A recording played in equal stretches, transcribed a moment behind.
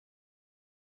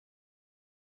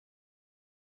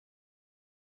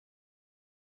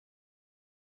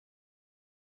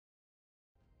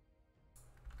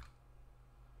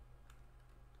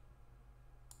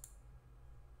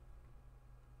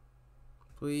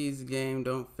Please, game,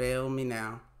 don't fail me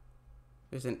now.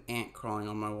 There's an ant crawling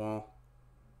on my wall.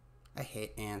 I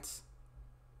hate ants.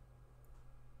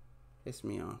 Piss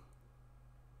me off.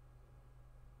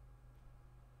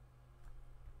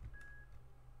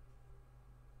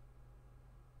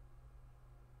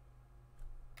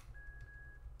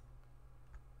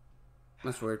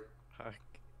 That's weird. Fuck.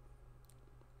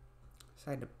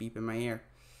 Decided to beep in my ear.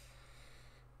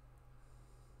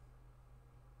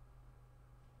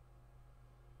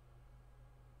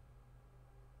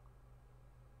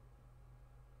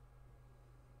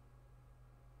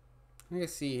 I can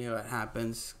see what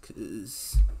happens,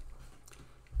 because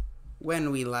when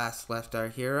we last left our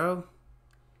hero,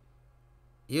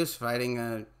 he was fighting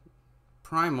a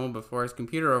primal before his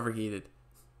computer overheated.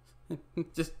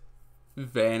 Just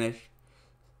vanished.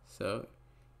 So,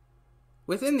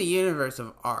 within the universe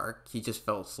of Ark, he just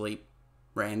fell asleep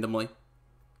randomly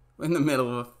in the middle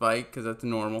of a fight, because that's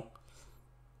normal.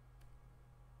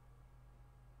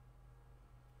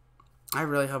 I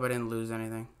really hope I didn't lose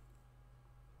anything.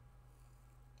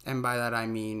 And by that I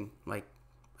mean, like,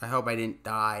 I hope I didn't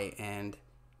die and,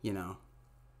 you know,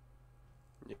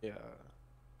 Yeah.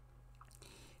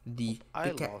 the I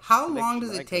decay. lost How long connection.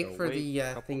 does I it take gotta for wait the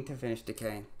a couple. thing to finish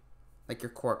decaying? Like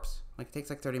your corpse? Like it takes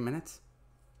like 30 minutes?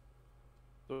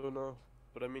 Don't know.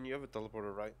 But I mean, you have a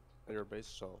teleporter right at your base,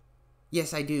 so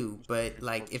Yes, I do, just push but your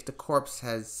like if corpse. the corpse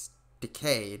has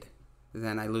decayed,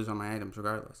 then I lose all my items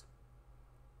regardless.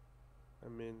 I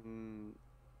mean,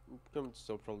 you can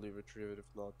still probably retrieve it. If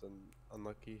not, then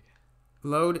unlucky.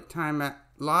 Load time at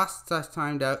lost slash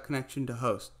timed out connection to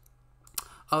host.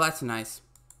 Oh, that's nice.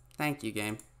 Thank you,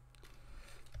 game.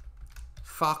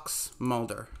 Fox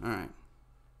Mulder. Alright.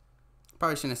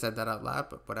 Probably shouldn't have said that out loud,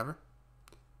 but whatever.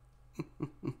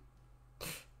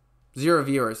 0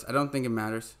 viewers. I don't think it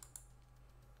matters.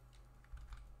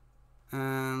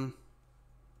 I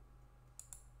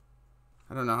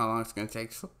don't know how long it's gonna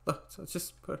take, so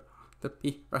just put the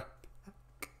P right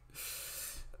back.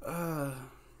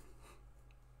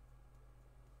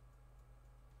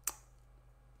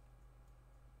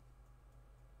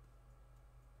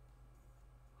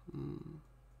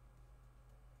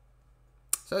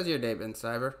 So how's your day been,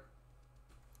 Cyber?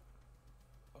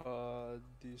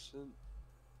 Decent.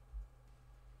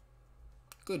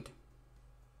 Good.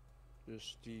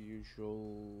 Just the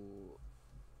usual,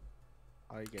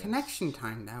 I guess. Connection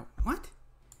timed out. What?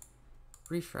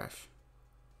 Refresh.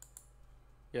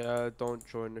 Yeah, don't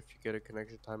join if you get a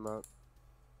connection timeout.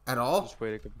 At all? Just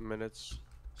wait a couple minutes.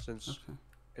 Since Okay.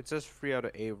 it says 3 out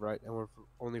of 8, right? And we're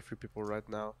only 3 people right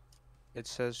now. It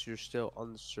says you're still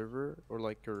on the server, or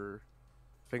like your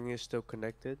thing is still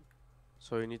connected.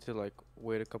 So you need to like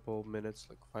wait a couple minutes,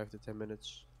 like 5 to 10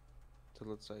 minutes,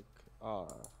 till it's like,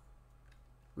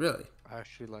 Really? I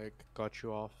actually like got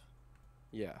you off.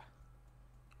 Yeah.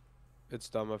 It's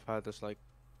dumb. I've had this like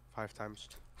 5 times.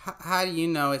 How do you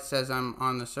know it says I'm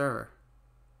on the server?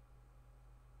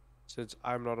 Since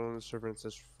I'm not on the server, it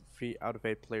says 3 out of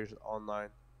 8 players online.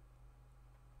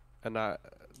 And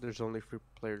there's only 3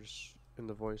 players in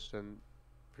the voice, and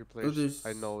 3 Oh, players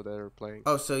I know that are playing.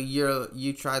 Oh, so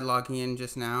you tried logging in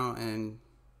just now and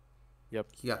Yep.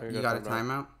 you got a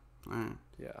timeout? Alright.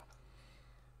 Yeah.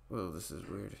 Well, this is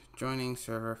weird. Joining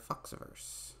server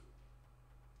Foxiverse.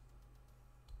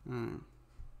 Alright.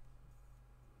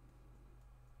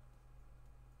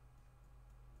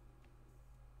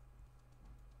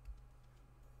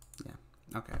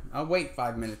 Yeah. Okay. I'll wait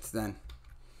 5 minutes then.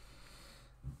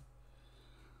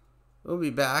 We'll be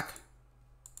back.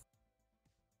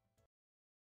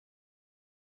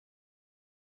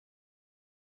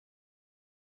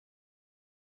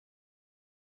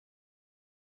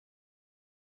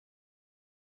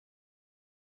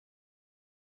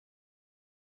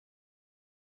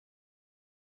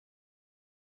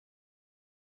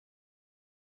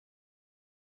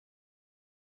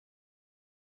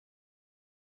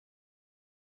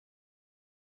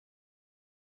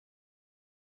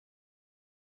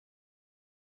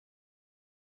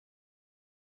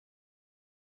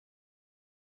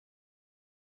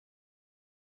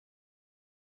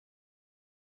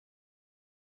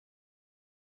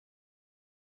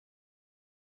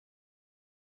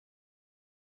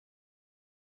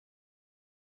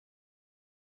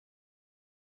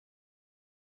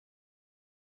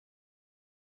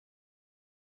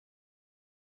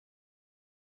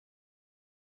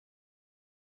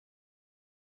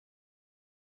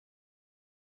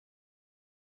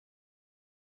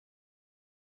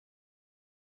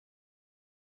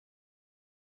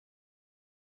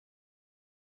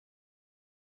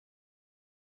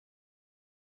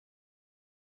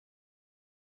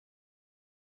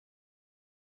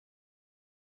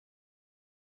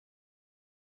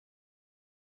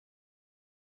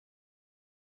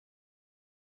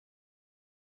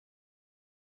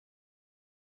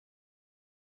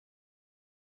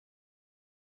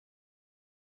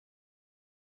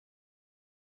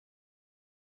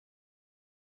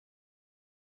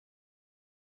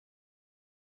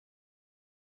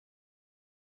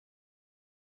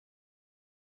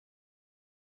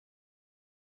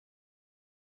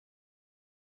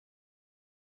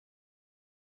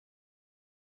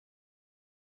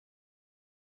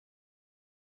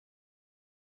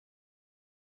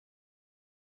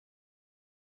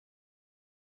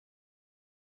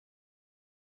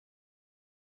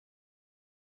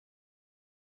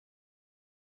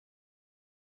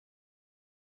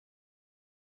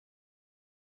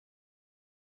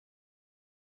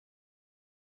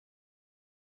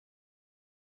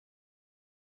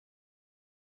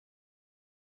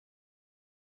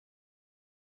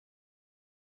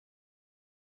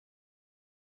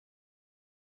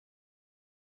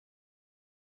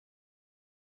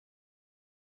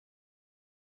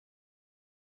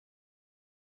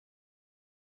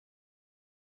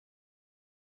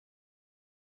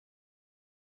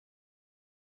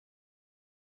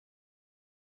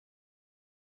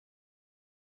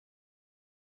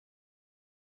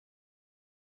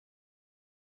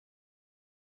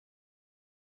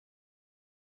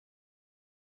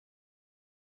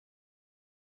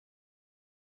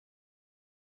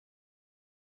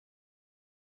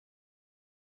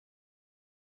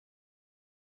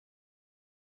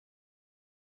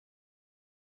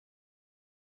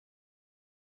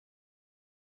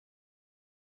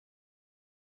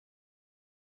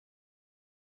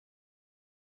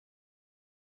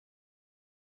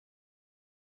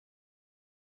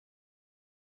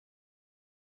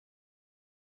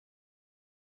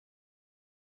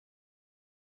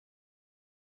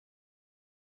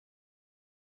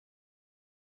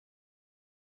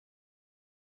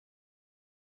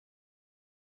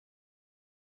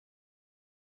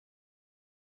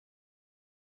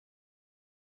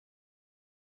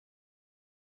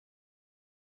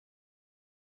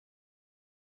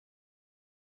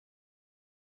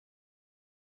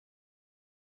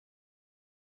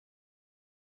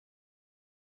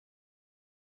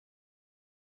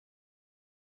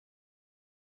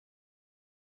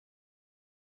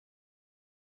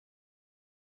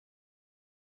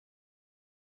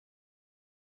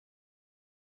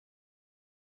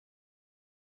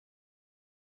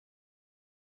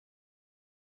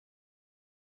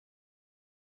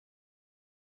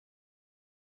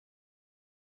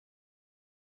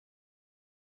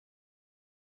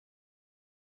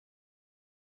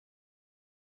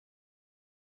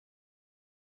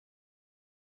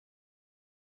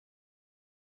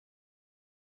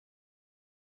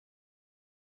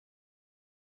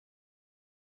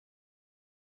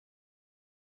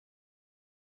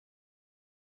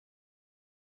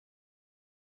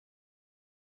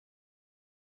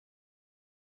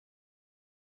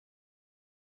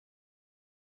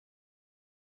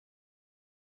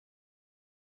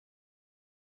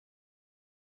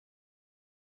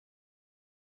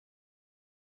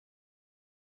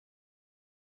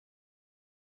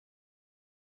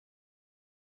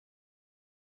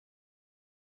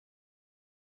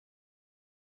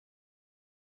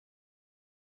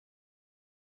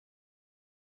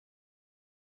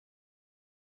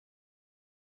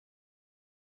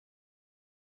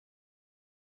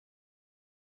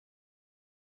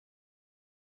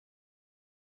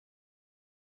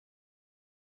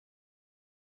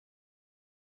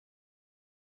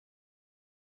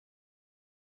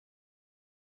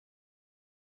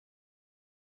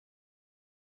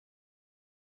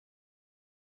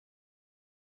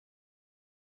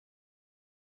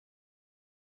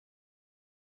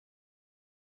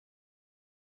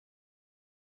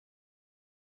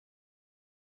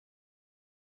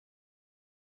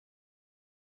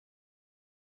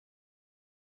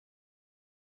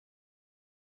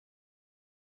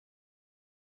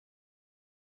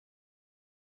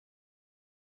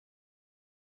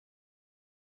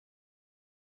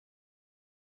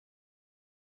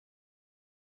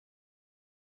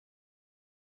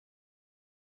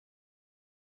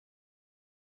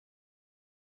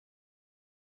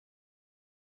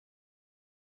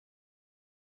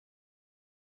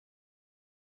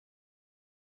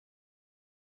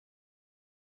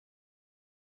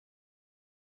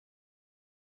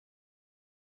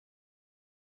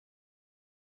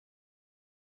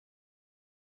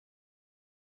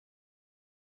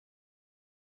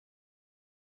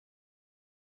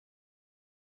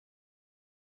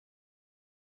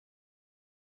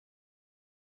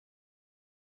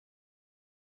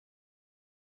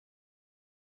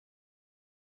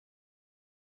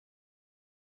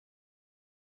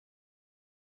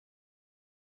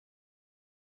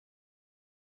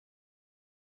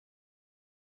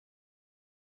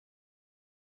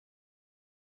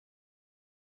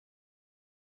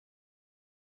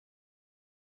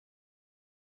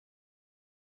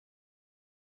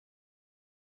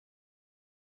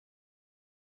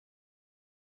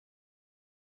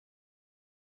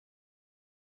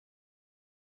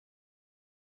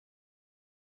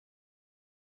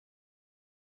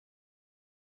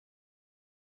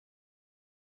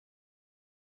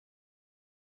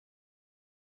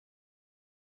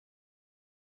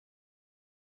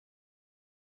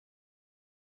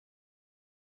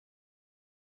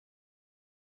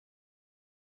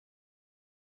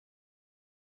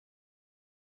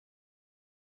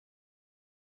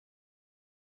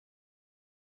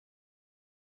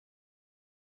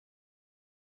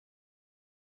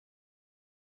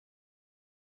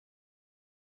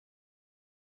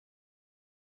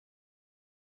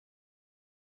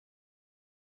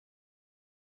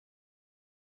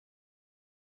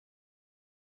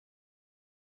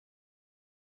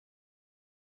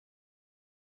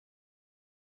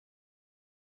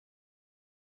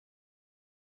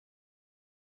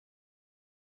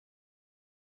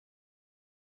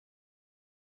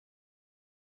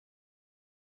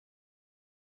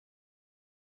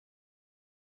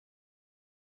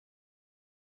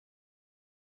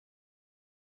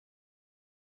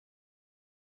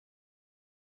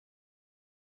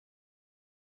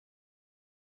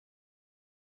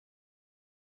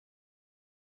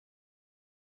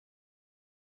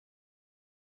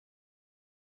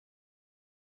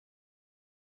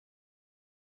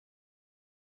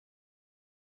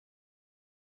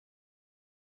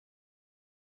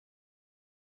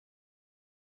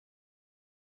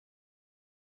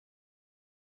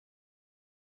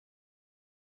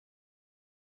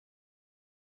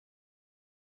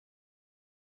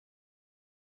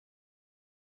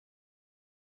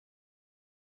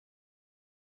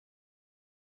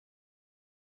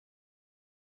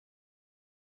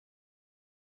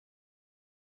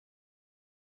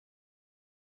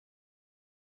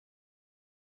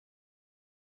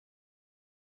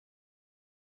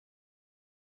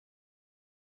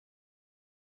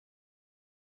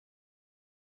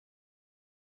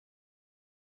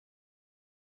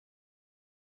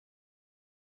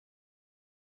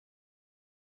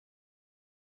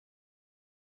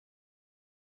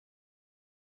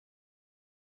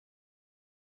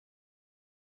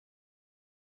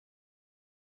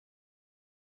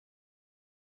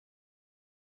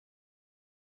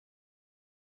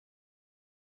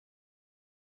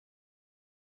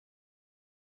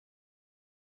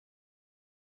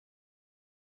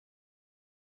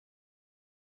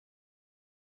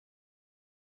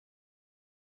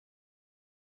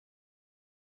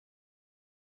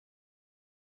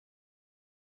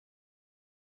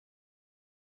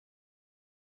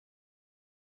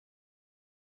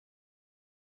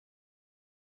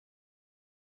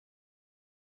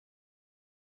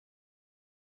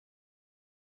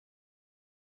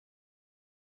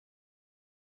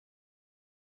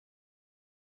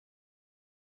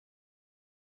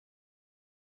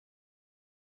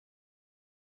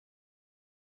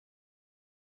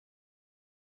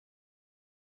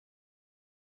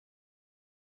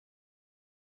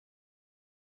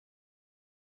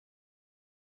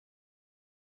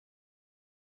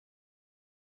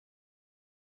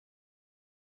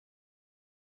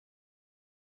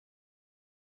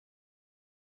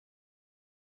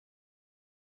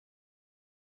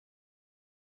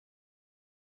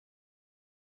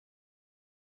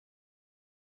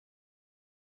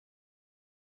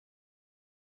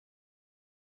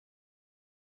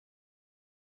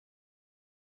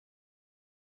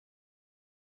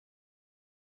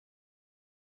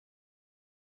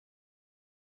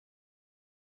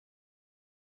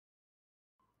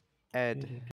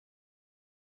 Ed.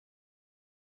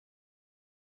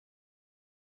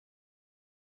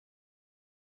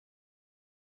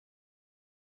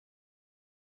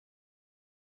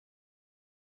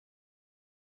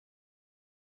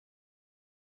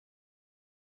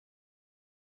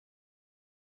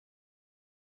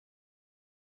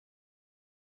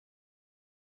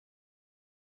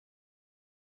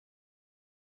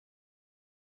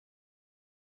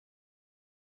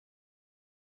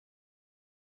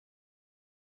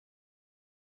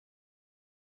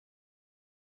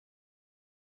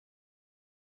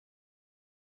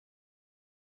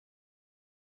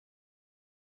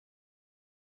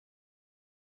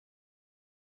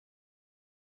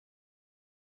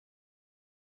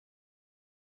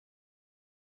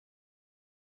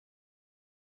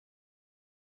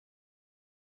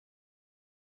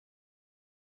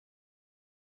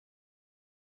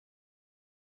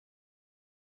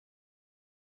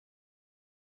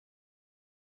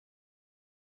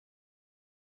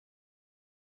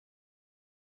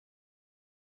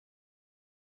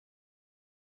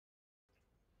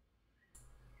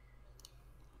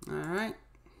 Alright.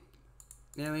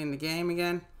 Nearly in the game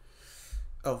again.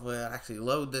 Hopefully it'll actually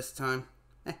load this time.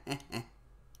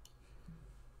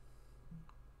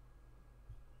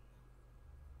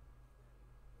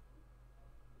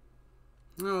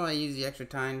 Oh, I use the extra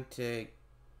time to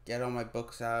get all my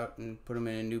books out and put them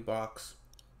in a new box.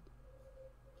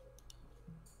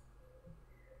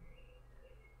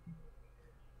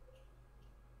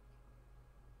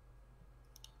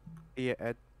 Yeah,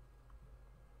 Ed.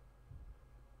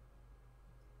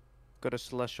 Got a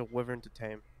celestial wyvern to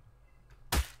tame.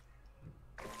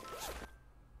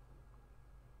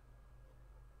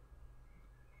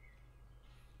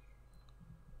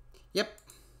 Yep.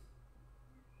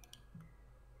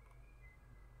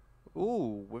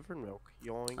 Ooh, wyvern milk.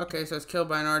 Yoink. Okay, so it's killed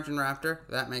by an Argent Raptor.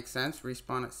 That makes sense.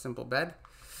 Respawn at Simple Bed.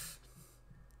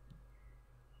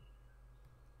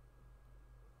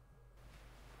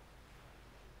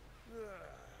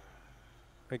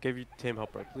 I gave you tame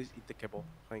helper. Please eat the kibble.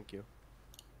 Thank you.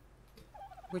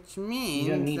 Which means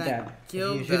You don't need that. If you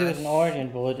Gilda shoot it with an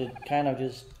origin bullet, it kind of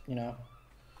just, you know.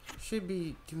 should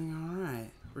be doing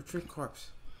alright. Retrieve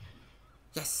corpse.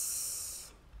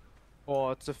 Yes! Oh,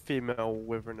 it's a female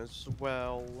wyvern as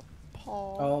well.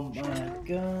 Oh my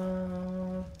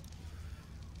god.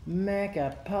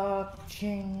 Mega pop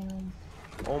chain.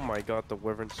 Oh my god, the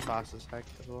wyvern's fast as heck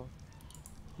as well.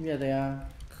 Yeah, they are.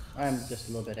 I'm just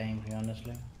a little bit angry,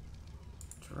 honestly.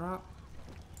 Drop.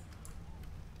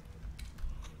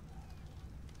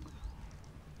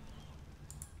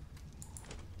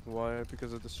 Why?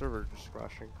 Because of the server just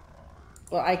crashing.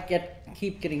 Well, I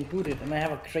keep getting booted, and I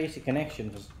have a crazy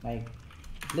connection. Like,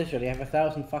 literally, I have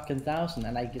 1,000,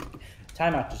 and I get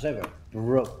timeout to server,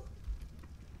 bro.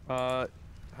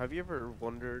 Have you ever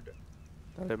wondered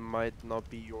that it might not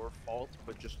be your fault,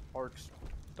 but just Ark's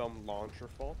dumb launcher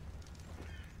fault?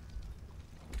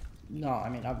 No, I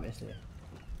mean obviously.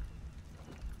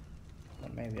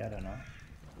 But maybe I don't know.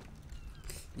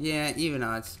 Yeah, even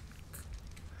odds.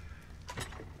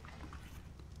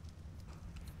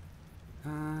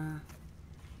 I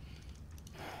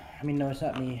mean, no, it's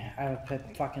not me. I have a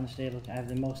fucking stable. I have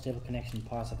the most stable connection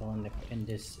possible in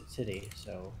this city,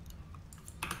 so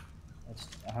it's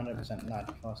 100%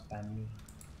 not caused by me.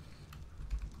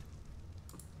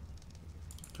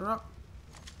 Drop.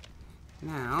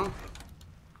 Now.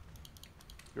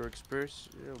 Your experience?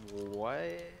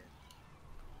 What?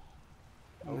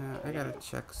 Now, I gotta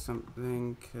check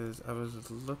something because I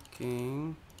was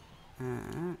looking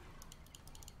at.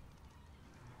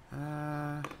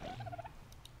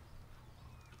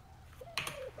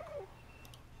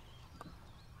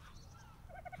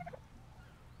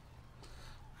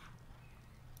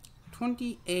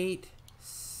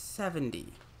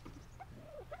 $28.70.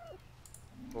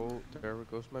 Oh, there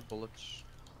goes my bullets.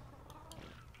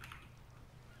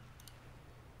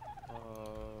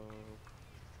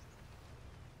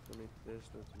 Let me this,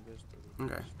 let me this, let me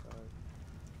Okay.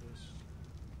 this.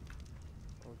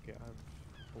 Okay, I have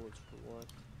bullets for what?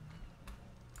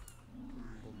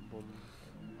 Boom, boom. Let's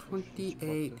just drop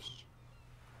 28. this.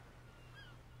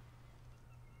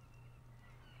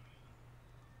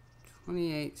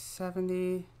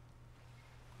 28.70.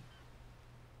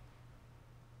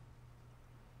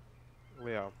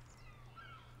 Yeah.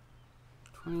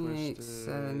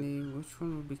 28.70. Which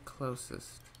one would be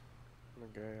closest?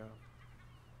 Okay, yeah.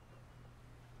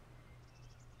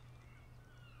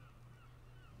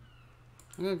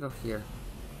 I'm gonna go here.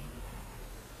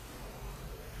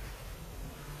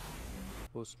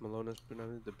 Post Malone has been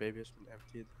emptied, the baby has been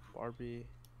emptied, Barbie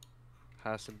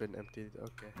hasn't been emptied,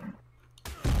 okay.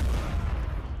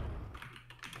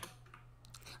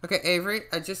 Okay, Avery,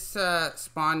 I just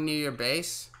spawned near your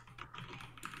base.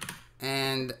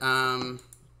 And, 'cause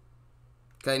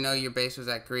I know your base was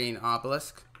at Green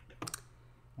Obelisk.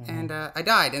 And, I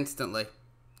died instantly.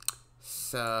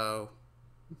 So,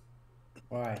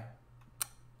 Why?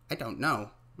 I don't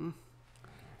know.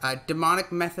 Demonic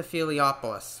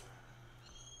Methapheliopolis.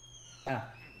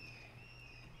 Ah,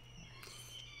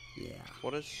 Yeah.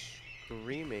 What is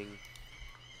screaming?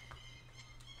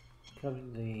 probably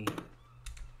the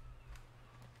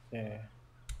thing. Okay.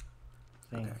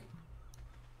 Here's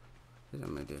what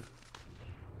I'm gonna do.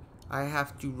 I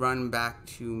have to run back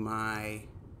to my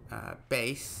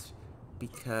base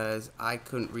because I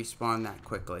couldn't respawn that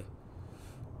quickly.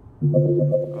 I'm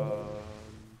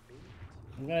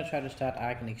gonna try to start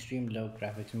Ark in extreme low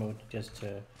graphics mode just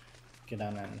to get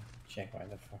on and check why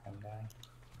the fuck I'm dying.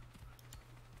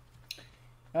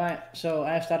 Alright, so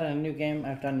I've started a new game.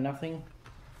 I've done nothing.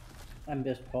 I'm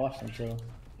just paused until,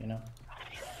 you know.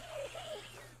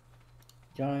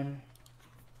 Join.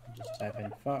 Just type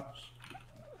in Fox.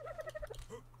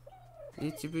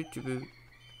 It's a boot to boot.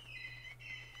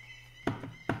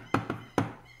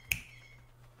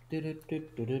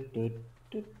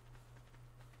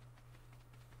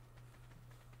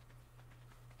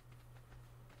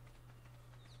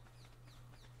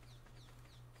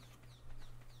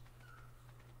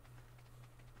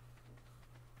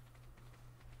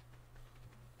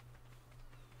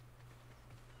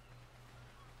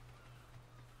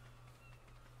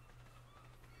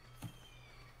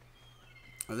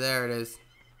 Oh, there it is.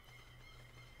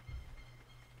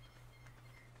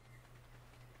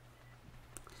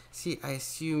 See, I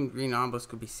assumed Green Obelisk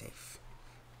would be safe.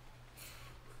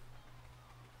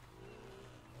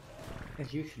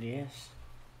 It usually is.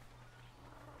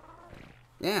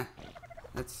 Yeah,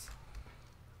 that's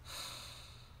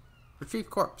retrieve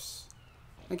corpse.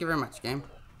 Thank you very much, game.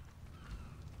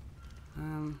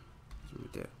 What do we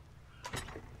do? Is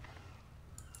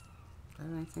that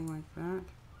anything like that?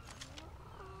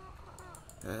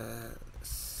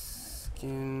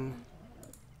 Skin.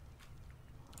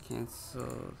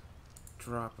 Cancel.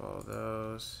 Drop all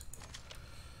those.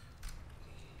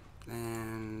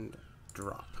 And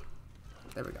drop.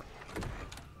 There we go.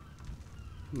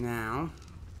 Now,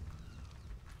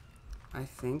 I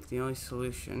think the only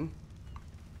solution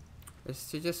is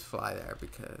to just fly there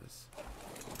because...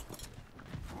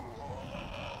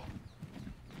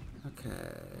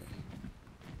 Okay.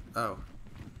 Oh.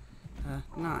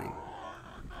 9.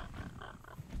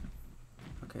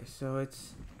 Okay, so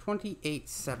it's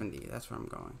 2870. That's where I'm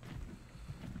going.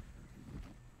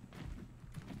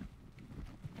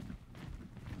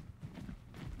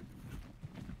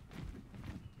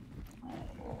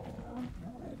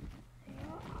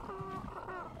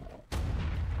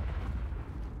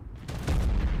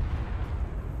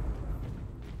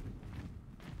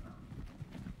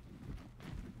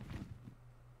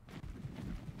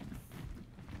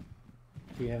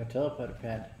 Do you have a teleporter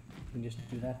pad? You can just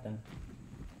do that then.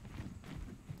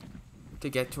 To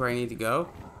get to where I need to go?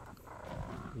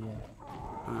 Yeah.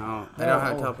 Oh, I don't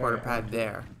have a Oh, teleporter okay, pad okay.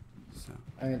 there. So.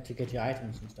 I mean, to get your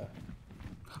items and stuff.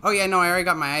 Oh yeah, no, I already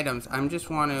got my items. I just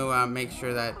want to make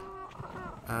sure that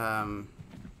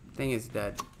thing is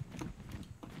dead.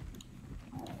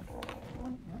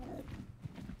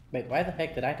 Wait, why the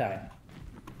heck did I die?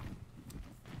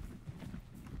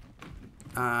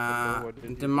 what did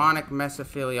you Demonic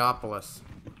Mesopheliopolis.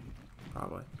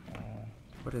 Probably.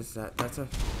 What is that? That's a...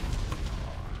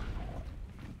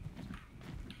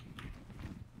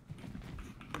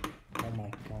 Oh my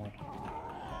god.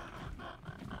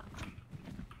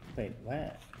 Wait,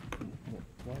 where?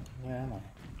 What? Where am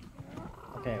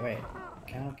I? Okay, wait.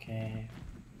 Okay.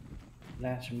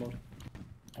 Last remote.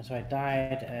 So I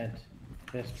died at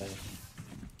this place.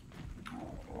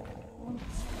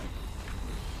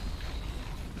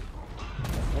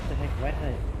 What the heck? Why did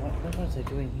I? What was I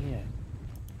doing here?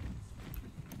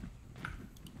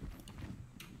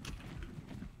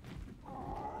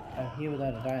 I'm here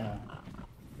without a dino.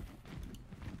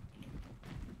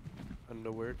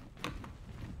 Underwear.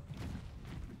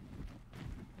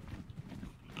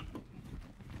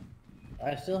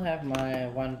 I still have my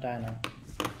one dino,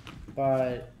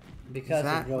 but because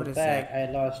that- it what rolled is back, that?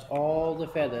 I lost all the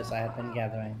feathers I had been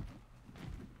gathering.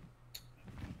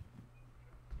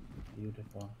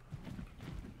 Beautiful.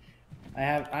 I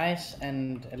have ice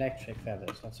and electric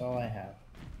feathers. That's all I have.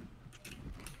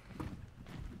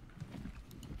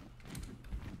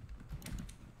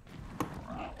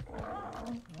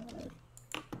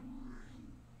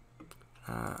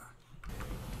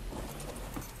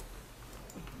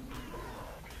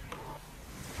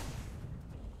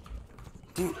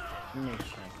 Damn. Let me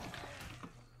check.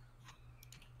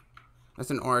 That's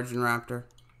an origin raptor.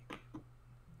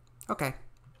 Okay.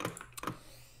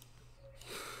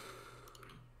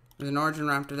 There's an origin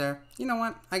raptor there. You know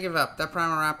what? I give up. That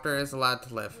primal raptor is allowed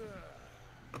to live.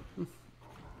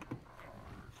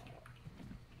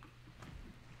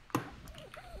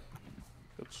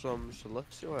 Got some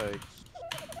celestial eggs.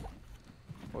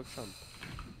 For example.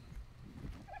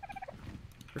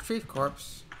 Retrieve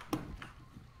corpse.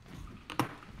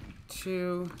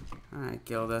 2. Alright,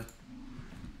 Gilda.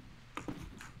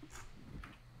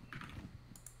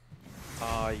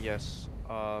 Yes.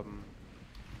 I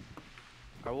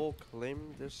will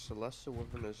claim this celestial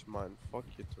weapon as mine. Fuck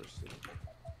you, Twisted.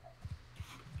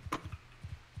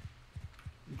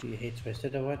 Do you hate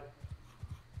Twisted or what?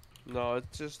 No,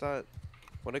 it's just that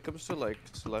when it comes to like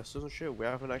celestials and shit, we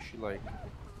haven't actually like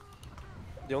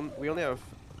we only have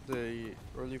the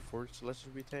early 4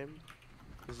 celestials we tamed.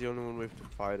 Is the only one we have to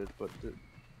fight it, but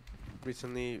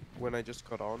recently when I just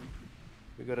got on,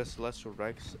 we got a celestial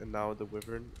Rex and now the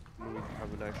Wyvern. And we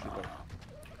haven't actually like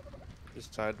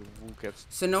decided who gets.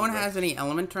 So no one has any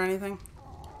element or anything?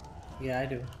 Yeah, I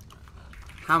do.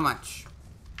 How much?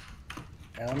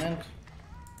 Element?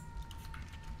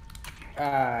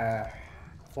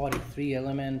 43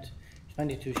 element,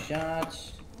 22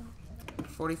 shots.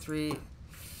 43.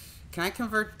 Can I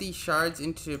convert these shards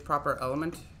into proper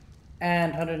element?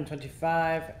 And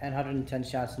 125 and 110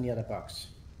 shots in the other box.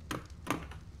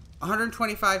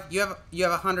 125. You have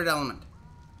 100 element.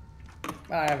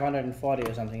 I have 140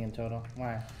 or something in total.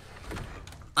 Why?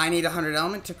 I need 100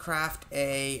 element to craft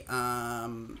a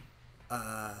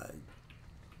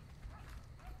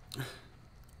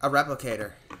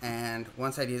replicator, and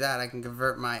once I do that, I can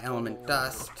convert my element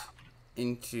dust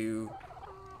into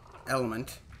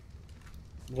element.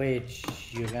 Which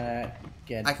you're gonna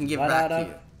get. I can give what back out to of?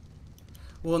 you.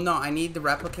 Well, no, I need the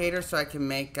replicator so I can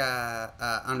make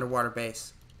a underwater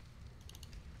base.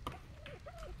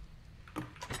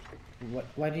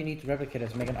 Why do you need the replicator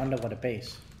to make an underwater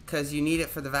base? Because you need it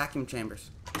for the vacuum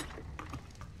chambers.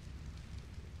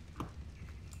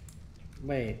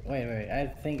 Wait.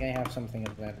 I think I have something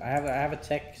of that. I have a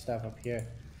tech stuff up here.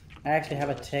 I actually have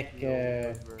a tech,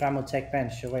 primal tech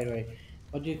bench. So wait.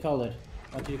 What do you call it?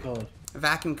 A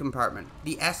vacuum compartment.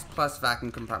 The S plus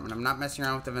vacuum compartment. I'm not messing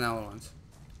around with the vanilla ones.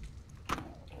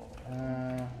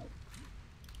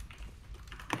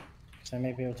 So I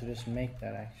may be able to just make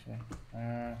that actually.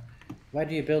 Why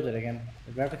do you build it again?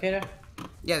 The replicator?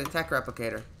 Yeah, the tech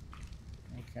replicator.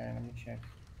 Okay, let me check.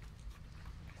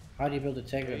 How do you build a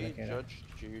tech Hey, replicator? Judge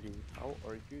Judy, how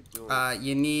are you doing?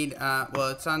 You need, well,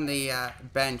 it's on the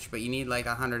bench, but you need like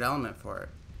 100 element for it.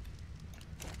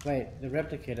 Wait, the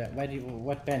replicator.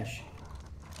 What bench?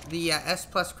 The S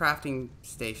plus crafting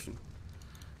station.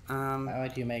 Why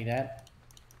do you make that?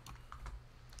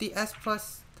 The S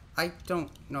plus, I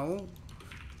don't know.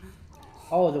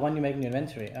 Oh, the one you make in your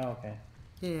inventory. Oh, okay.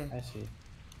 Yeah. I see.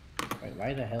 Wait,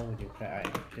 why the hell would you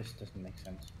craft? This doesn't make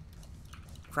sense.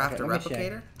 Craft Okay, a let me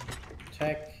replicator?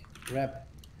 Tech, rep.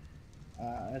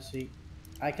 Let's see.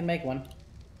 I can make one.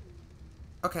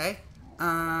 Okay.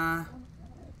 Do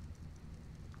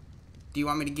you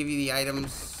want me to give you the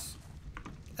items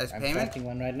as I'm payment? crafting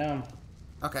one right now.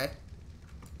 Okay.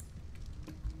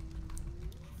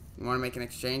 You want to make an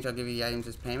exchange? I'll give you the items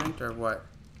as payment, or what?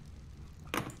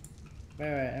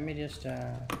 Wait, let me just,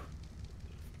 Here,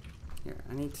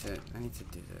 I need to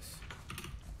do this.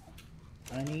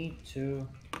 I need to,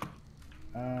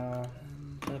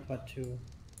 teleport to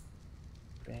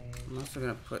base. I'm also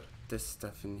gonna put this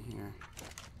stuff in here.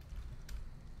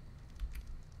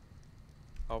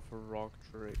 Alpha Rock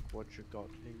Drake, what you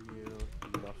got in you?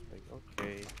 Nothing.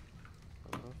 Okay.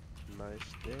 Have a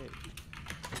nice day.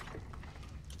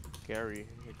 Gary,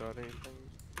 you got anything?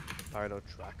 Dino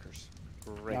trackers.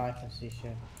 Great. No, I can see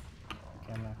shit.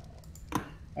 Camera.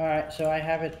 Alright, so I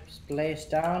have it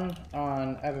placed down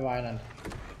on Abu Island.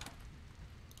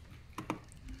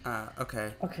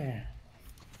 Okay. Okay.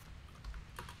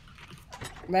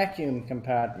 Vacuum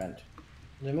compartment.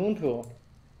 The moon pool.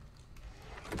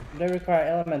 They require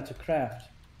element to craft.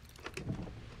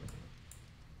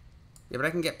 Yeah, but I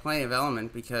can get plenty of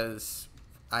element because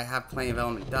I have plenty of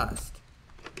element dust.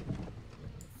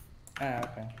 Ah,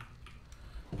 okay.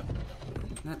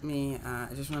 Let me, I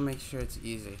just want to make sure it's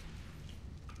easy.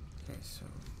 Okay, so...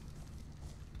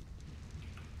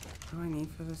 What do I need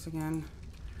for this again?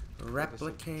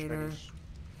 Replicator, Chinese-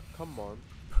 Come on.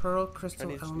 pearl crystal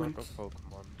Chinese element. sniper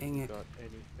Pokemon. Dang You it. got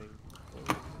anything?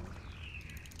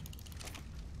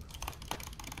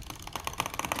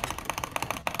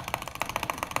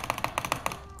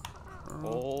 Pearl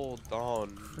Hold on.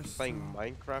 You Crystal. playing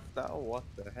Minecraft now? What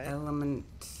the heck? element.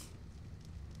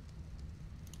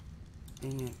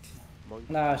 Dang it. Monk.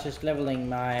 No, I was just leveling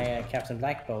my Captain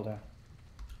Black Boulder.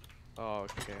 Oh,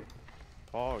 okay.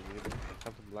 Pog, you know,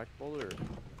 Captain Black Boulder.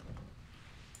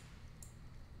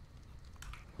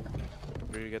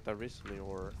 Did you get that recently,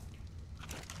 or?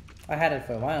 I had it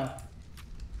for a while.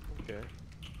 Okay.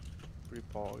 Free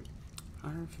Pog.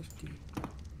 150.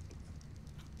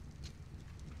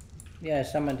 Yeah, I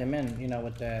summoned him in, you know,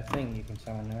 with the thing you can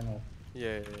summon him in with.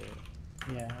 Yeah, yeah,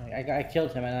 yeah. Yeah, I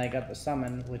killed him and I got the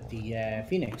summon with the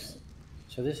Phoenix.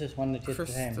 So this is one legit for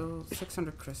him. Crystal.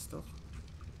 600 crystal.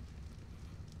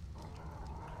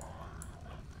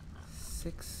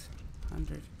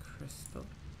 600 crystal.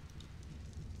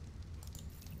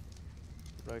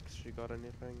 Rex, you got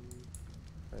anything?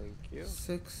 Thank you.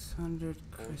 600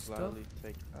 I'll crystal. gladly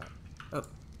take that. Oh.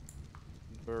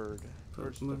 Bird.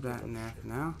 Bird's Move the that in there good for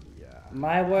now. Yeah.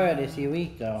 My word, is he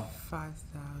weak though?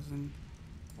 5,000.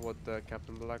 What the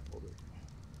Captain Black Boulder?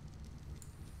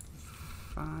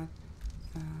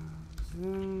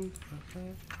 5,000.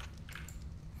 Okay.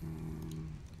 And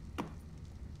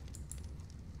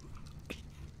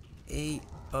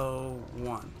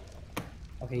 801.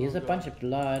 Okay, here's a Oh, bunch of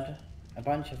blood, a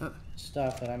bunch of Uh.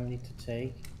 stuff that I need to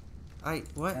take.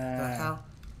 What the hell?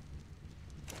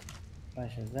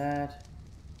 Bunch of that.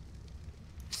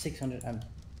 600.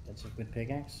 That's a good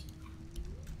pickaxe.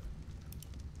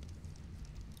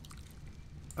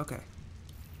 Okay.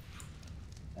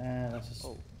 That's a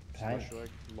Oh, pipe. Slash Reg,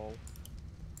 lol.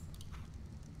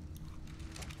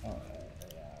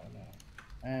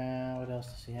 Oh, what else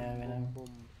does he have in him? Boom,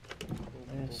 boom,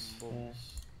 boom, This, boom, boom.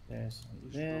 this,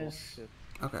 You smell this. shit.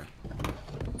 Okay.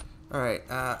 Alriite.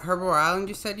 Herbivore Island,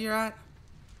 you said you're at?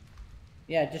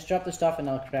 Yeah, just drop the stuff and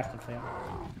I'll craft it for you.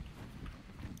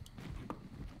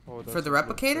 Oh, For that's the a good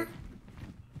replicator? thing.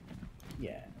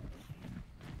 Yeah.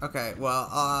 Okay, well,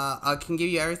 I can give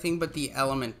you everything but the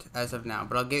element as of now,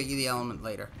 but I'll give you the element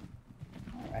later.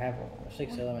 I have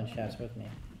 6 element shots with me.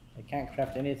 I can't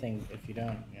craft anything if you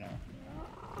don't, you know.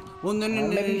 Well, no, no, no,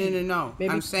 no, maybe no, you no, should- no. maybe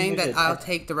I'm you saying that should- I'll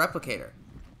take the replicator.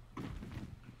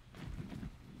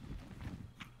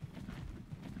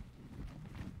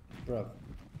 Bro,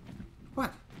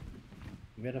 What?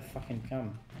 you better fucking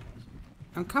come.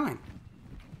 I'm coming.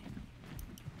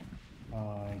 Oh,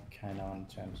 I kinda want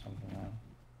to turn something on.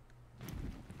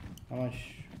 How much?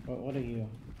 What are you?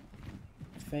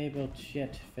 Fabled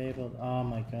shit. Fabled. Oh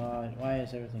my god. Why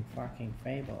is everything fucking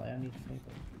fabled? I don't need fabled.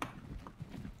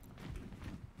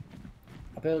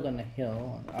 I build on a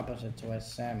hill opposite to where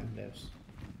Sam lives.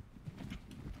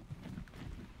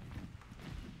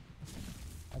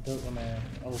 I built where my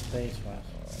old base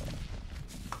was.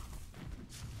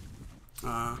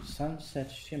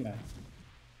 Sunset Shimmer.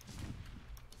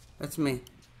 That's me.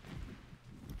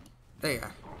 There you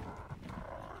are.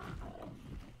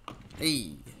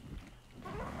 Hey.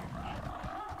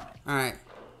 Alright.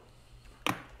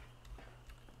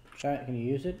 Try it. Can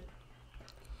you use it?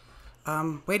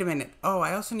 Wait a minute. Oh,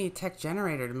 I also need a tech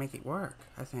generator to make it work,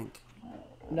 I think.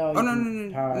 No, Oh, you no, can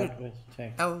no, power no. it with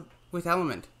tech. With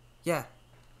element. Yeah.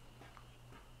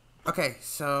 Okay,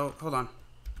 so, hold on.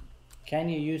 Can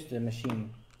you use the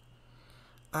machine?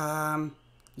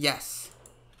 Yes.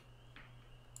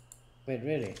 Wait,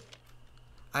 really?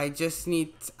 I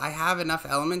have enough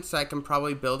elements so I can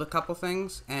probably build a couple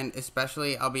things, and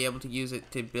especially I'll be able to use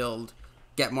it to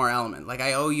get more element. Like,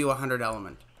 I owe you 100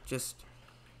 element. Just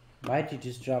Why'd you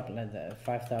just drop like the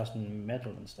 5,000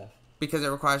 metal and stuff? because it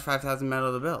requires 5,000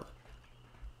 metal to build.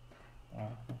 Oh.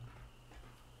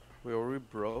 We already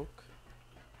broke.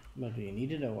 Well, do you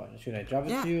need it or what? Should I drop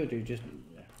it Yeah. to you or do you just...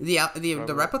 The Probably.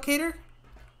 replicator?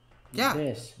 Yeah.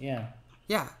 This, yeah.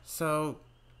 Yeah, so,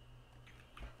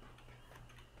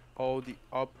 Oh, the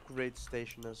upgrade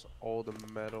station has all the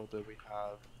metal that we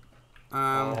have.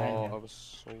 um, Behind Oh, you. I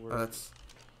was so worried. that's,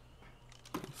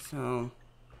 so,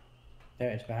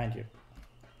 There, it's behind you.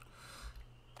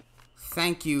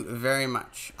 thank you very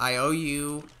much. I owe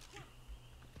you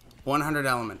 100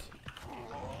 element.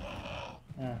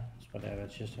 Ah, it's whatever,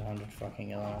 it's just 100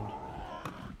 fucking element.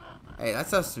 Hey,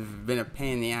 that's just been a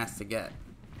pain in the ass to get.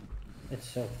 It's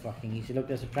so fucking easy. Look,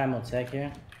 there's a primal tech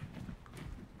here.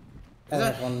 Is That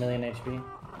that- has 1 million HP.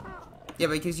 Yeah,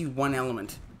 but it gives you one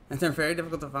element, and they're very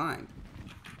difficult to find.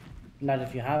 Not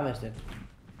if you harvest it.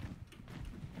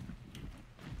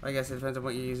 I guess it depends on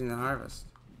what you're using to harvest.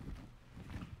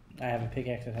 I have a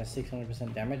pickaxe that has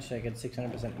 600% damage, so I get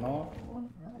 600% more.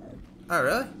 Oh,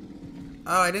 really?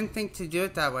 Oh, I didn't think to do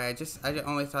it that way. I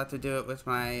only thought to do it with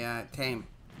my tame.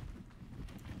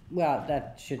 Well,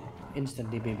 that should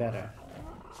instantly be better.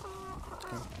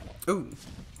 Ooh.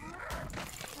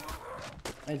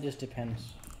 It just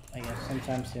depends. I guess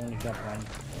sometimes they only drop one.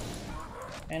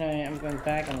 Anyway, I'm going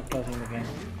back and I'm closing the game.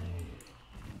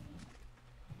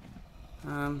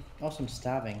 Also, I'm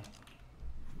starving.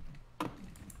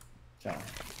 So.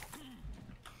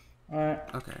 Alright.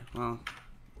 Okay, well,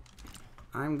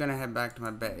 I'm gonna head back to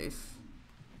my base.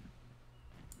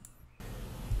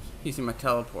 Using my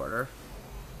teleporter.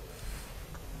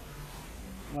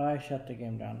 Well, I shut the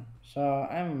game down. So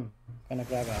I'm gonna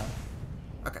grab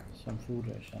Okay. some food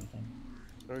or something.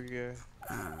 Okay.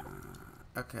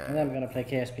 Okay. And then I'm gonna play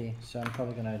KSP, so I'm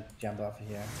probably gonna jump off of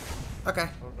here. Okay.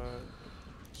 Alright.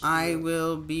 I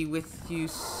will be with you.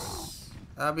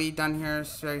 I'll be done here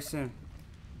very soon.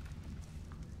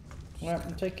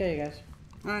 Alright, take care, you guys.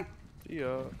 Alright. See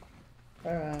ya.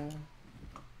 Bye bye.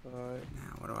 Alright.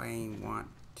 Now, what do I want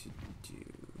to do?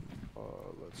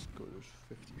 Let's go to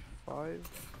 55.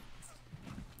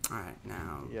 Alright,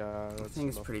 now. Yeah, The that's thing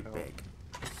is enough pretty health. big.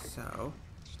 So.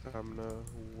 Stamina,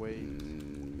 weight.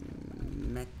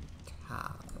 Metal.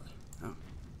 Oh.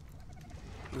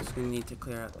 I'm just gonna need to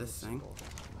clear out this thing.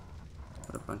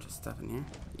 Put a bunch of stuff in here.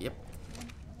 Yep.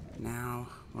 Now,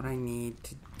 what I need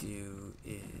to do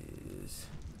is...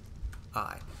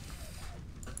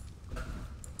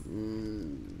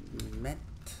 Meta...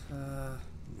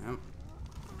 No.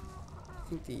 I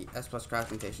think the S plus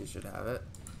crafting station should have it.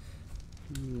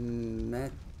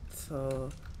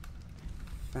 Metal...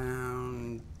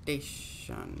 Foundation.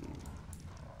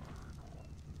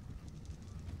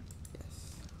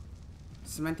 Yes.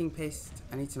 Cementing paste.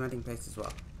 I need cementing paste as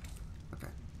well. Okay.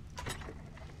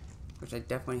 Which I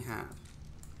definitely have.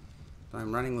 So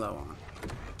I'm running low on.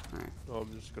 Alright. Oh,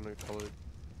 I'm just gonna call it.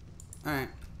 Alright.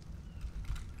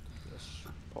 Yes.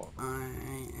 Pog.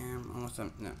 I am almost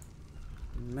done. No.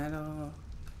 Metal.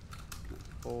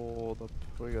 Hold up.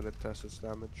 We gotta test its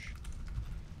damage.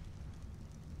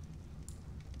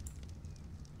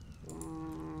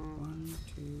 1,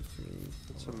 2, 3,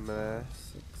 It's 4, a 5, meh.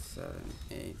 6, 7,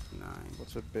 8, 9,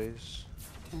 What's a base?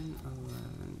 10,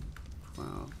 11,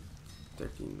 12,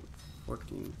 13,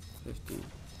 14, 15,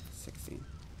 16.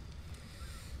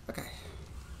 Okay.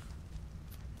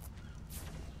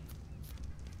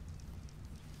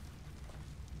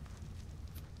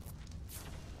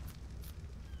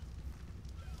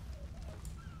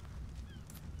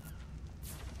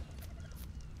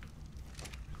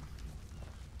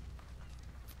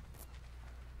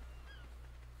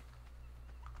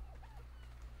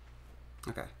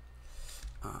 Okay.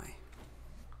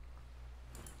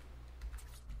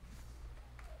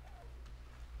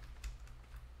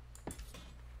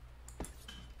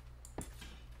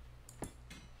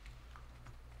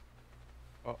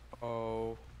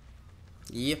 Uh-oh.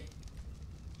 Yep.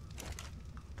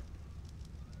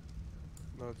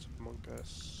 No, it's Among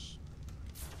Us.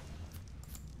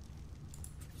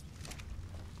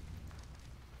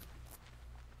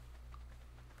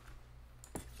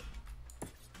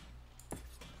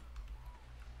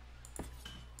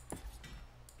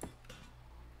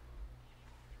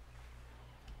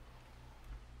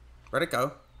 Where'd it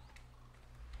go?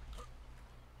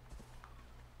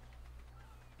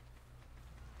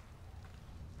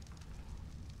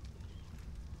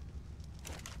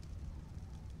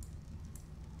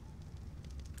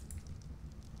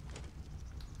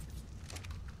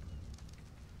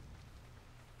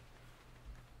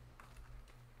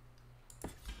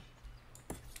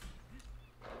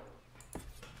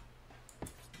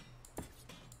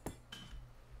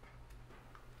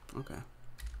 Okay.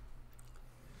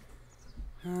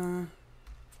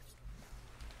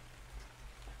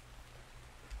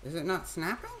 Is it not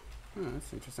snapping? Oh,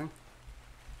 that's interesting.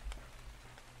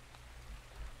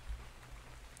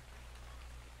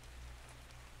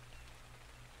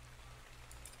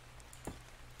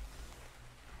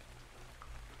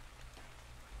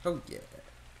 Oh yeah.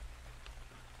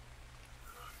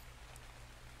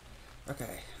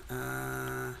 Okay.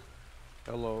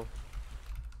 Hello.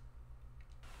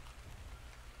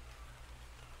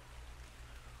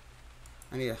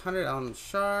 I need 100 element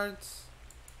shards.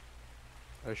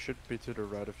 I should be to the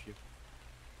right of you.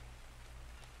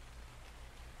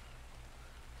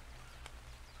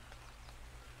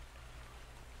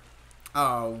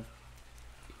 Oh.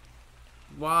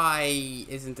 Why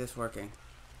isn't this working?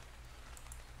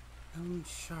 Element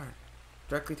shard.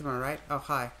 Directly to my right? Oh,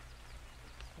 hi.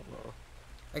 Hello.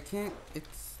 I can't,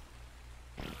 it's...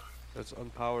 That's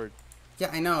unpowered. Yeah,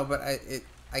 I know, but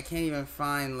I can't even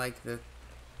find, like, the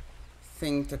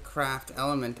thing to craft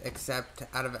element except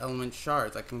out of element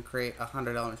shards. I can create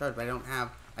 100 element shards, but I don't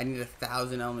have... I need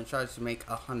 1,000 element shards to make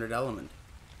 100 element.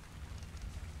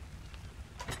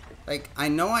 Like, I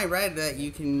know I read that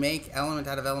you can make element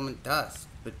out of element dust,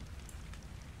 but...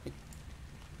 Like,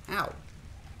 ow.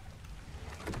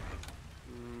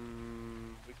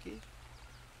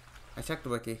 I checked the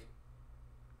wiki.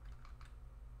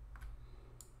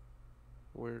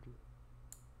 Weird.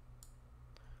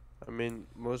 I mean,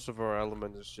 most of our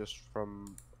element is just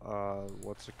from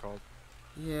what's it called?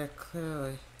 Yeah,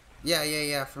 clearly.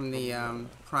 Yeah. From the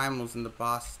primals and the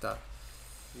boss stuff.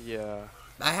 Yeah.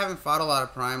 I haven't fought a lot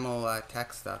of primal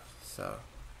tech stuff, so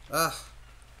ugh,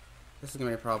 this is gonna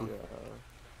be a problem. Yeah.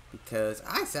 Because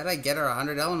I said I'd get her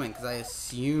 100 element because I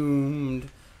assumed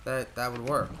that that would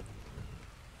work.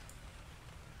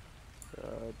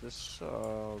 This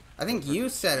I think you perfect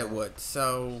said it smell. would,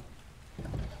 so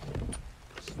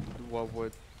What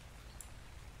would?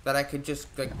 that I could just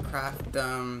like craft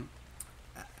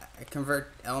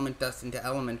convert element dust into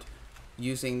element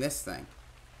using this thing.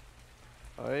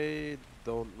 I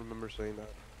don't remember saying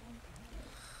that.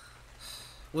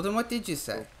 Well, then what did you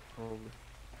say? Um,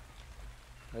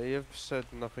 I have said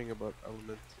nothing about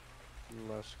element in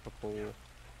the last couple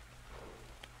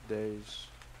days.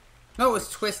 No, it was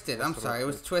Like, twisted. most I'm of sorry, it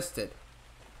was twisted.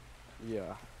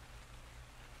 Yeah.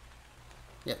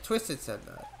 Yeah, twisted said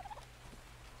that.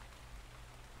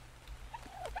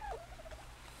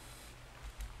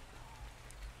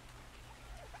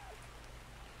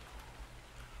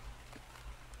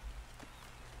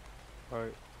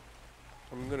 Alright.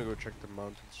 I'm gonna go check the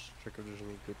mountains, check if there's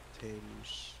any good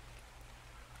tames.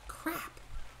 Crap.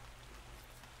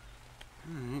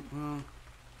 Alright, well,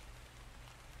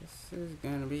 this is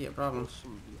gonna be a problem.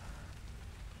 Awesome.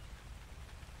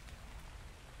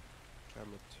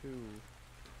 Gamma 2.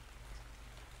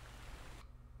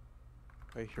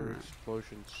 I hear Alright.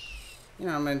 explosions. You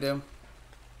know what I'm gonna do?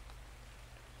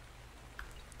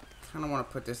 Kind of want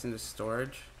to put this into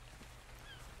storage.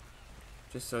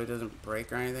 Just so it doesn't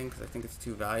break or anything, because I think it's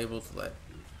too valuable to let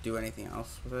do anything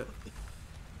else with it.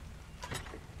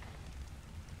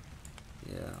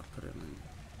 Yeah, I'll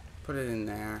put it in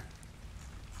there.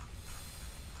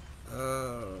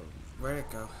 Where'd it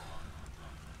go?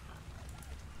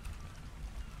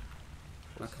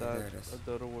 What's Okay, that? there it is. A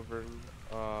dodo wyvern.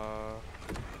 I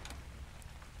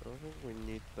don't think we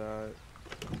need that.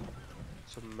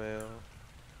 It's a male.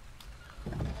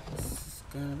 This is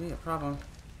gonna be a problem.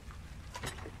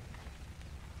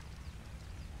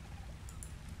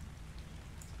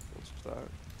 What's that?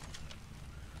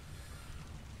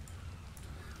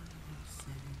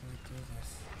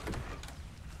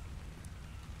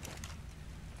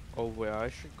 Oh wait, I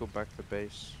should go back to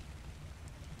base.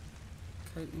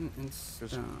 Chitin and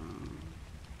stone.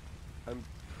 I'm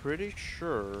pretty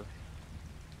sure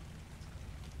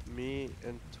me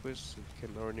and Twisted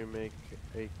can already make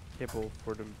a kibble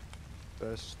for the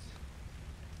best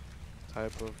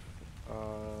type of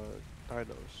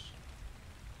dinos.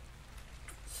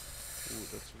 Ooh,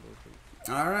 that's an origin.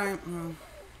 Alright, well,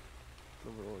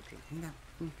 Another origin. I need that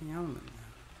freaking element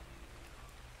now.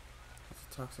 That's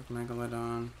a toxic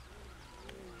megalodon.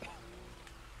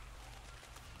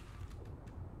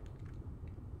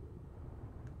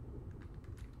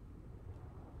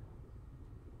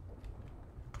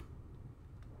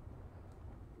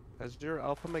 Has your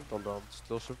alpha megalodon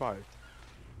still survived?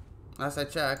 Last I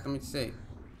checked, let me see.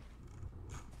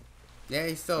 Yeah,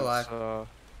 he's still alive.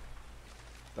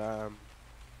 Damn.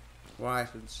 Why?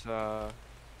 Since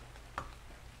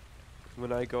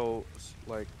when I go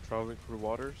like traveling through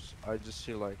waters, I just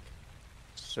see like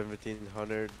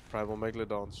 1,700 primal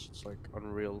megalodons. It's like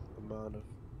unreal amount of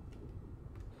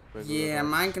Yeah, megalodons.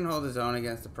 mine can hold his own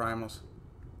against the primals.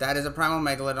 That is a primal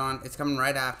megalodon. It's coming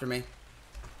right after me.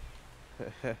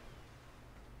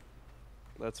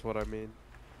 That's what I mean.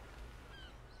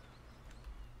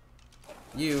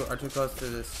 You are too close to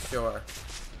this shore.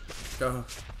 Go.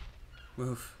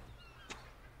 Move.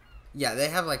 Yeah, they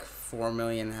have like 4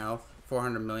 million health.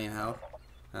 400 million health.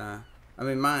 I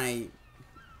mean, my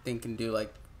thing can do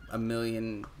like 1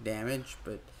 million damage,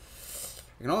 but it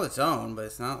can hold its own, but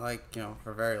it's not like, you know,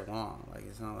 for very long. Like,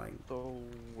 it's not like... So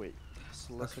wait,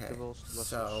 lesser Okay, kibbles, lesser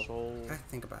so, soul. I gotta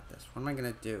think about this. What am I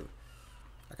gonna do?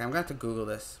 Okay, I'm gonna have to Google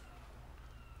this.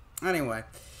 Anyway,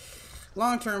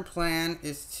 long-term plan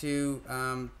is to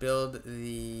build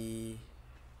the...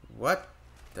 What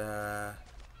the...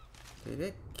 Did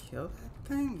it kill that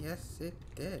thing? Yes, it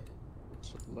did.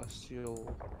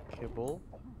 Celestial kibble.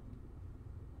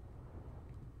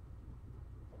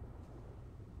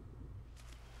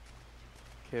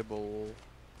 Kibble.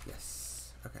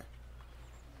 Yes. Okay.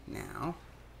 Now...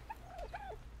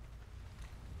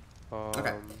 Um,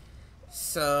 Okay.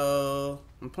 So,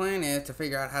 my plan is to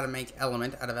figure out how to make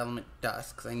element out of element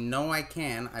dust, because I know I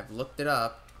can. I've looked it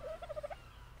up.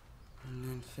 And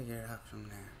then figure it out from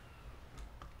there.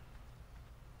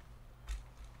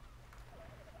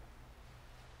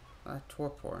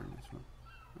 Torpor in this one.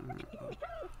 Alright.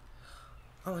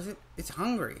 Oh, is it? It's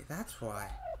hungry. That's why.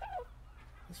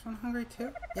 This one hungry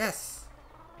too? Yes.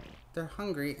 They're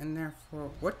hungry and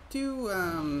therefore... What do,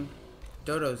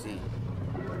 dodos eat?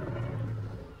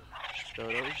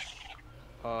 Dodos.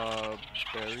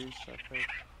 Berries, I think.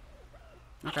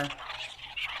 Okay.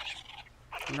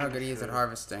 I wonder how good he is at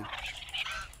harvesting.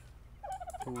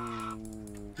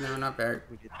 Ooh. No, not berry.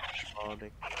 We did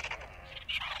demonic.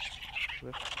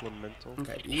 With elemental.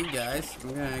 Okay, you guys, I'm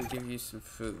gonna give you some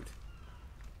food.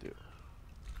 Do.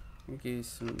 I'm gonna give you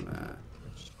some,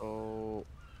 So,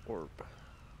 orb.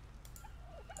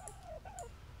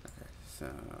 Okay, so...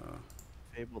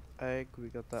 Fabled egg, we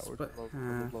got that. Split We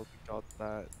half. got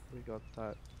that. We got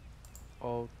that.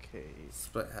 Okay.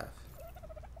 Split half.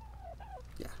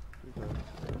 Yeah. We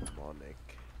got demonic.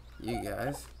 You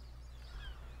guys.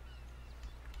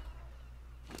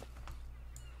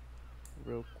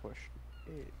 Real question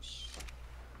is...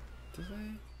 Do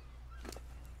they?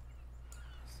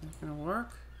 Is that gonna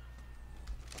work?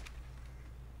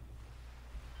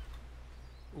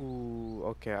 Ooh,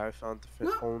 okay, I found the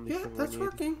No, only yeah, thing that's we need.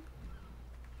 working.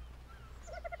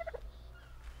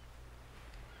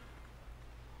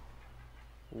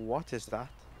 What is that?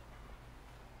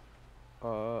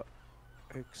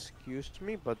 Excuse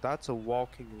me, but that's a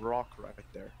walking rock right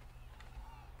there.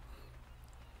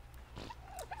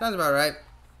 Sounds about right.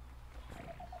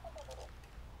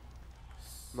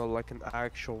 No, like an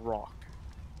actual rock.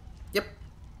 Yep.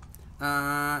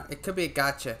 It could be a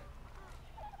gotcha.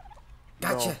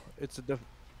 Gotcha. No,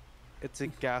 it's a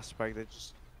gas bag that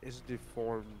just is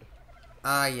deformed.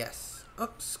 Ah, yes. Oh,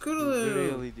 Scootaloo.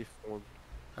 Really deformed.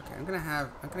 Okay, I'm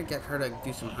gonna get her to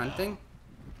do some hunting.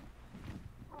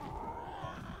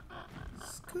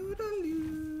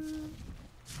 Scootaloo.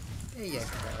 There you go.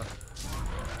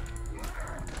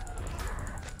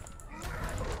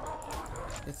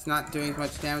 It's not doing as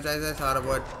much damage as I thought it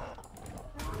would.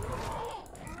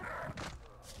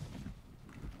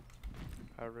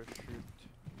 Parachute.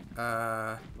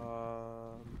 Uh,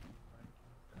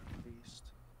 At least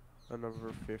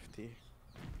another 50.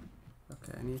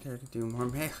 okay, I need her to do more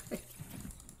melee.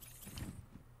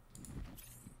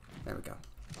 There we go.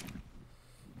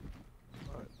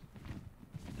 Alright.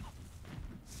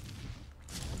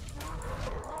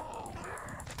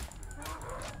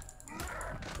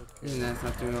 Even that's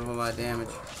not doing a whole lot of damage.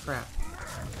 Crap.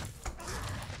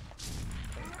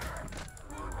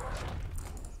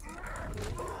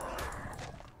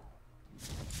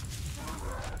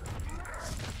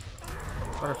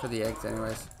 Water for the eggs,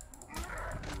 anyways.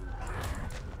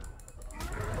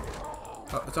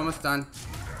 Oh, it's almost done.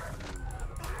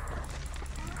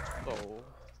 So,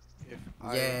 if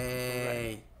I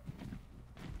Yay!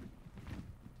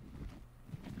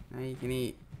 Now you can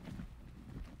eat.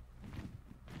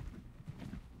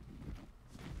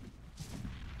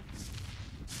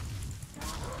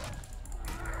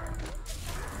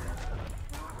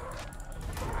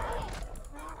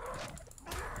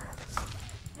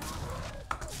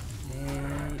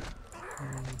 Yay.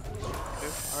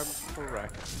 if I'm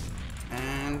correct,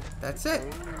 And that's it.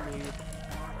 only need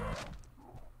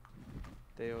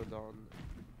Deodon,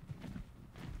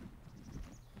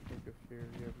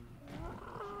 Megatherium.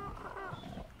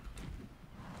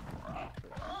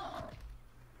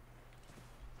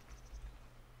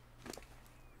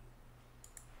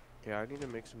 Yeah, I need to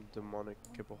make some demonic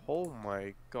kibble. Oh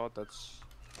my god, that's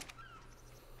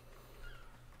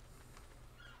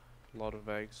a lot of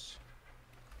eggs.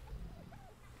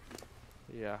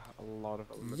 Yeah, a lot of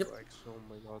elemental Yep. eggs. Oh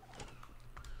my god.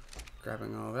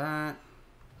 Grabbing all that.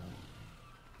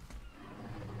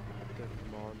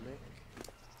 Demonic.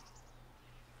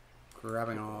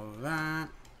 Grabbing all of that.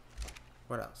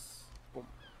 What else? Boom.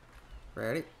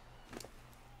 Ready?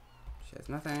 She has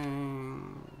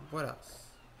nothing. What else?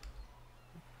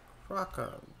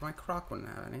 Croco. My croc wouldn't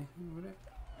have anything, would it?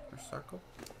 Or circle?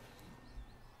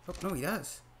 Oh, no, he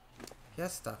does. He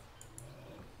has stuff.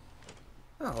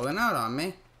 They're holding out on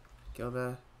me.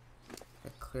 Gilda. I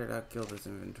cleared out Gilda's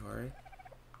inventory.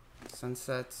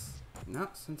 Sunsets. No,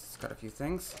 Sunset's got a few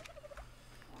things.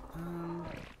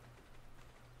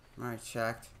 Alright,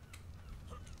 checked.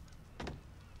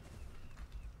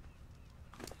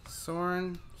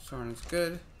 Soren. Soren's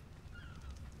good.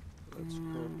 Let's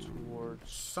go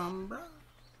towards. Sombra.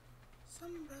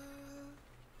 Sombra.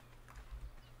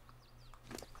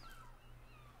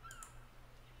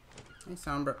 Hey,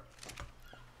 Sombra.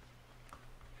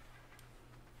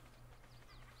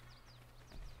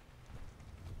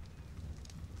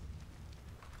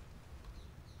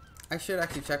 I should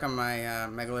actually check on my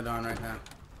Megalodon right now.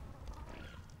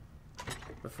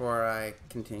 Before I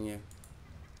continue.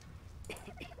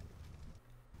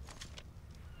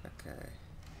 Okay.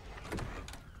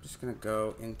 just gonna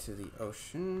go into the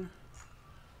ocean.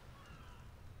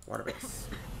 Water base.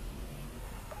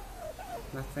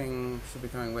 Nothing should be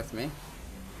coming with me.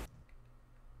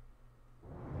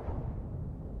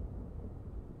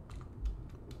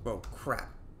 Whoa, crap.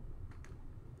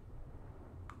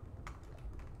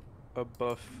 A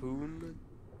buffoon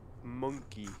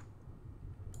monkey.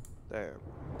 Damn.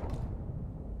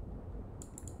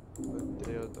 A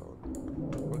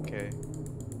Deodon. Okay.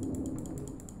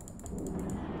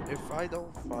 If I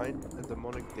don't find a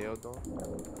demonic Deodon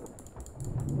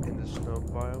in the snow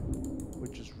biome,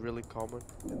 which is really common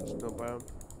in the snow biome,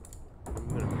 I'm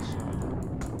gonna be sad.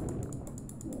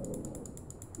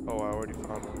 Oh, I already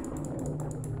found one.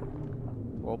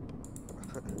 Whoop.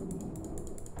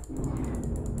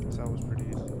 Guess that was pretty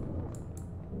easy.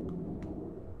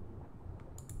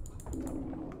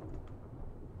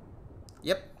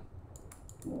 Yep.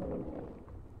 I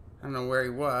don't know where he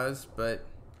was, but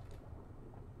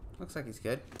looks like he's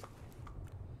good.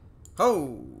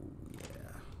 Oh, yeah.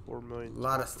 4 million. A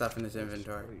lot of stuff in his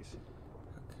inventory. Please.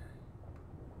 Okay.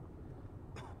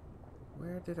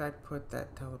 Where did I put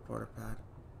that teleporter pad?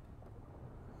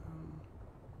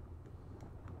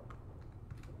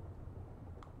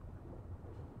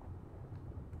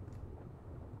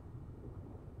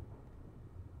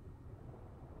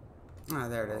 Ah,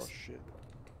 there it is. Oh shit.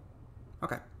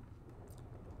 Okay.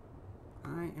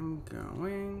 I am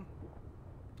going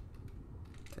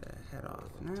to head off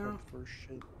now. Time for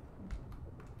shit.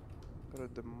 Got a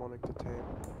demonic to tame.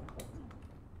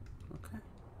 Okay.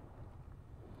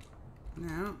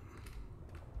 Now,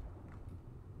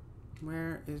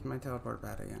 where is my teleport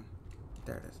pad again?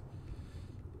 There it is.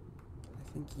 I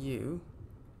think you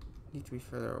need to be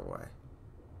further away.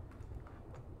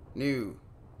 No,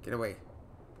 get away.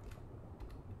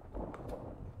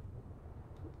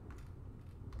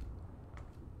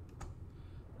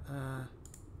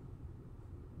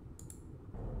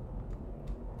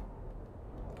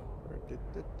 Where did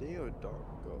the Deodon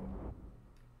go?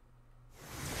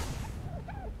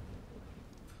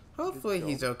 Hopefully go.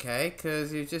 he's okay,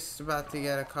 because he's just about to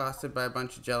get accosted by a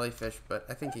bunch of jellyfish, but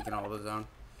I think he can hold his own.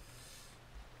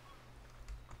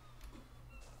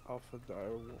 Alpha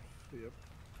direwolf. Yep.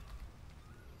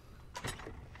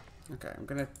 Okay, I'm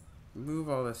gonna move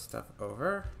all this stuff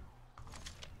over.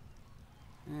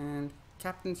 And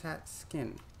Captain's Hat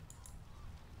skin.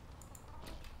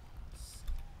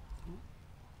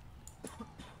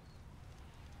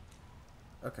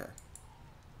 Okay.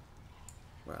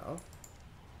 Well,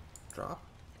 drop.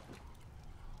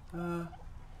 Drop.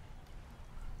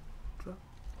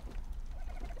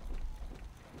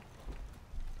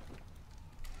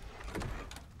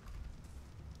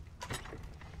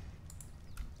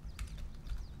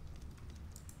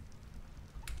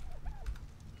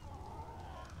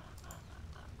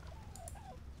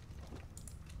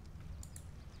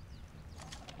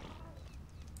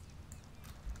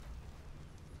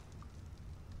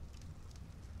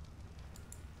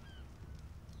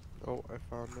 Oh, I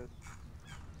found it.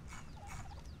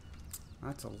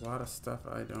 That's a lot of stuff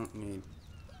I don't need.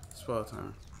 Spoil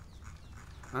timer.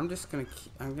 I'm just gonna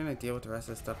I'm gonna deal with the rest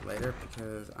of the stuff later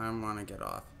because I want to get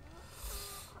off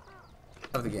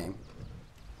of the game.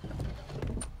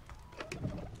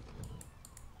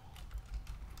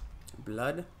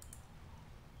 Blood.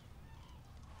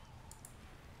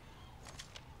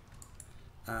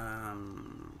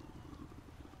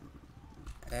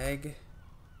 Egg.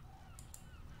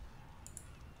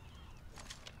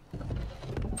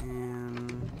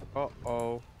 And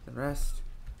Uh-oh. the rest.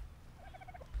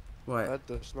 What? That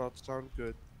does not sound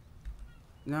good.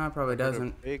 No, it probably I heard a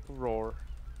doesn't. big roar.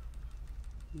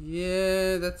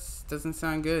 Yeah, doesn't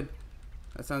sound good.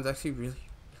 That sounds actually really,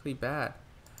 really bad.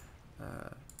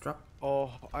 Drop.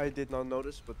 Oh, I did not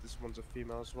notice, but this one's a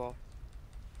female as well.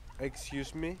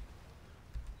 Excuse me?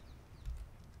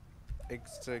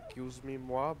 Excuse me,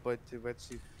 moi, but what's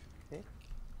it? Okay,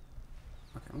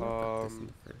 I'm gonna put this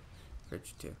in the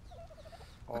fridge too.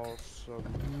 Awesome.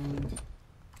 And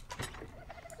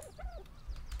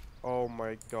Oh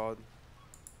my god.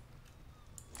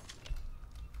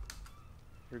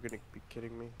 You're gonna be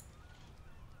kidding me.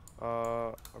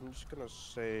 I'm just gonna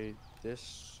say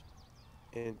this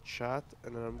in chat,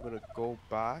 and then I'm gonna go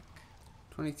back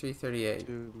 2338.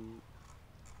 to...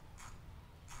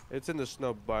 It's in the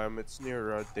snow biome. It's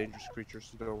near dangerous creatures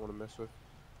you don't want to mess with.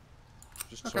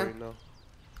 Just so Okay. you know.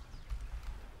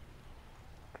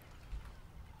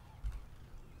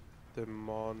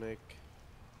 Demonic.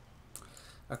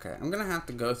 Okay, I'm gonna have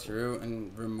to go through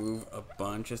and remove a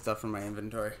bunch of stuff from my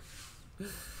inventory.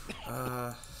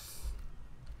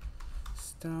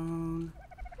 Stone,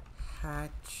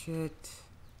 hatchet,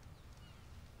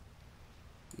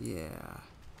 Yeah.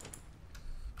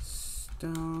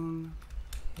 Stone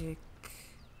pick.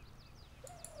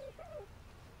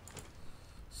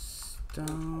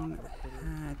 Stone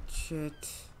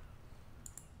hatchet.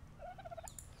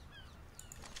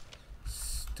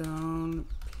 Stone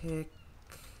pick.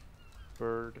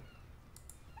 Bird.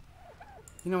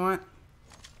 You know what?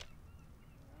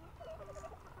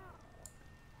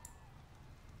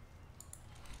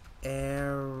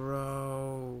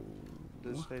 Arrow.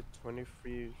 This say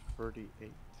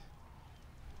 23:38.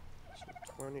 So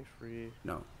 23:38.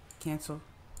 No. Cancel.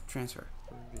 Transfer.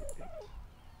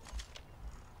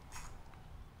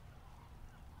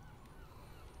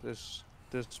 This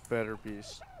better be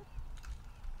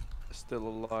still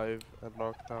alive and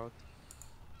knocked out.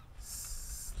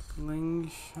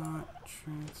 Slingshot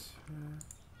transfer.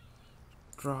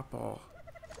 Drop all.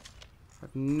 I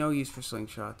have no use for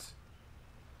slingshots.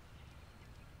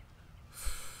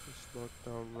 It's knocked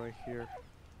down right here.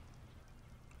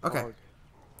 Okay. Dog.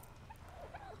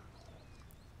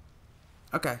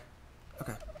 Okay.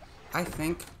 Okay. I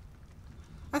think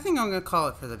I'm gonna call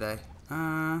it for the day.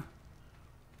 I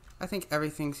think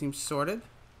everything seems sorted.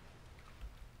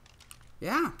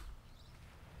 Yeah.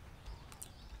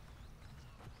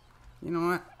 You know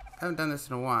what? I haven't done this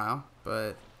in a while,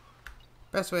 but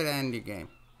best way to end your game.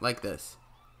 Like this.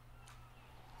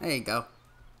 There you go.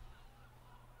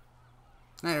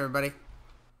 Night, everybody.